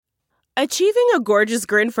Achieving a gorgeous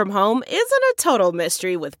grin from home isn't a total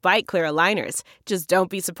mystery with Bite Clear aligners. Just don't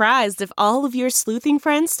be surprised if all of your sleuthing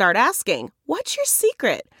friends start asking, "What's your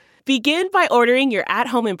secret?" Begin by ordering your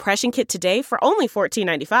at-home impression kit today for only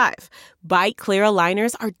 $14.95. Bite Clear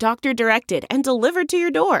aligners are doctor-directed and delivered to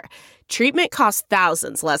your door. Treatment costs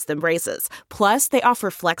thousands less than braces. Plus, they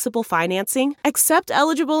offer flexible financing, accept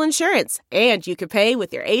eligible insurance, and you can pay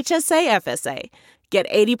with your HSA FSA. Get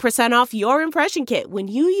 80% off your impression kit when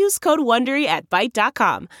you use code WONDERY at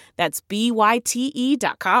Byte.com. That's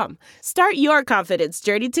BYTE.com. Start your confidence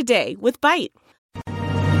journey today with Byte.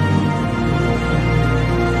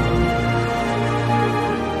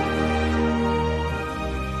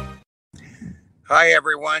 Hi,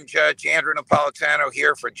 everyone. Judge Andrew Napolitano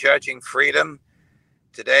here for Judging Freedom.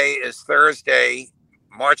 Today is Thursday,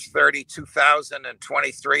 March 30,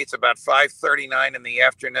 2023. It's about 5:39 in the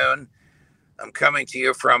afternoon. I'm coming to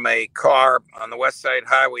you from a car on the West Side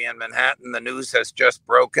Highway in Manhattan. The news has just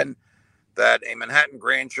broken that a Manhattan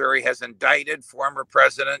grand jury has indicted former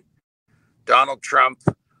President Donald Trump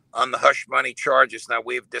on the hush money charges. Now,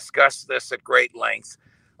 we've discussed this at great length.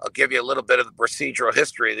 I'll give you a little bit of the procedural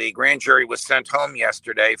history. The grand jury was sent home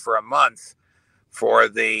yesterday for a month for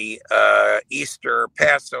the Easter,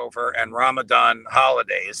 Passover, and Ramadan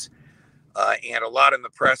holidays. And a lot in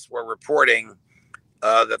the press were reporting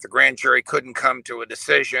that the grand jury couldn't come to a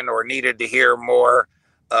decision or needed to hear more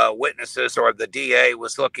witnesses, or the DA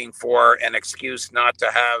was looking for an excuse not to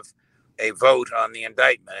have a vote on the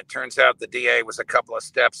indictment. It turns out the DA was a couple of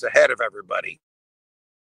steps ahead of everybody.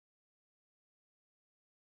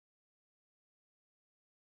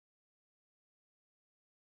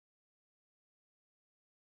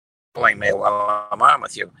 Blame me while I'm on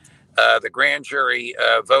with you. The grand jury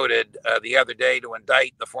voted the other day to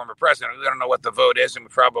indict the former president. We don't know what the vote is, and we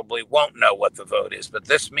probably won't know what the vote is. But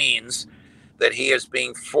this means that he is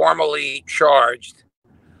being formally charged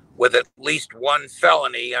with at least one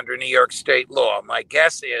felony under New York state law. My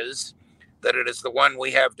guess is that it is the one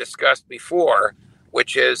we have discussed before,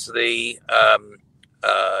 which is the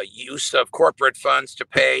use of corporate funds to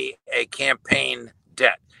pay a campaign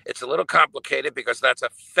debt. It's a little complicated because that's a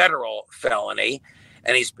federal felony,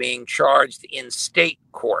 and he's being charged in state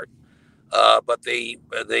court. But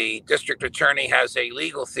the district attorney has a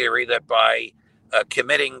legal theory that by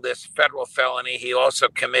committing this federal felony, he also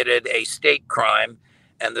committed a state crime,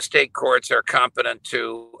 and the state courts are competent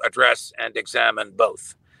to address and examine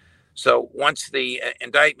both. So once the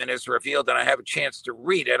indictment is revealed and I have a chance to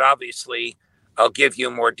read it, obviously I'll give you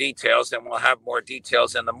more details, and we'll have more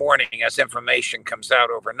details in the morning as information comes out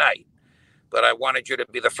overnight. But I wanted you to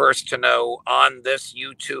be the first to know on this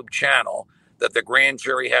YouTube channel that the grand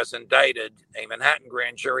jury has indicted, a Manhattan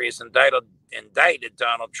grand jury has indicted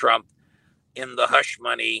Donald Trump in the hush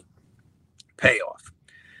money payoff.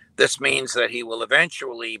 This means that he will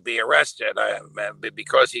eventually be arrested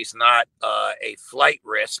because he's not a flight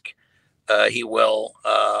risk. He will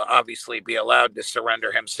obviously be allowed to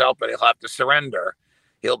surrender himself, but he'll have to surrender.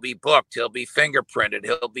 He'll be booked. He'll be fingerprinted.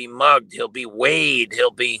 He'll be mugged. He'll be weighed.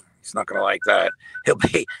 He's not going to like that.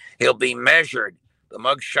 He'll be measured. The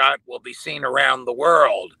mugshot will be seen around the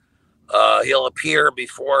world. He'll appear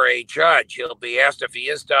before a judge. He'll be asked if he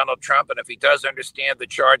is Donald Trump and if he does understand the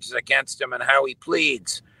charges against him and how he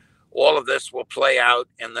pleads. All of this will play out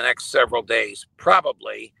in the next several days.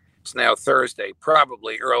 Probably, it's now Thursday,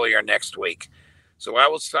 probably earlier next week. So I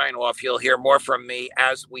will sign off. You'll hear more from me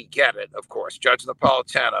as we get it, of course. Judge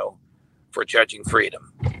Napolitano for Judging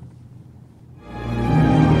Freedom.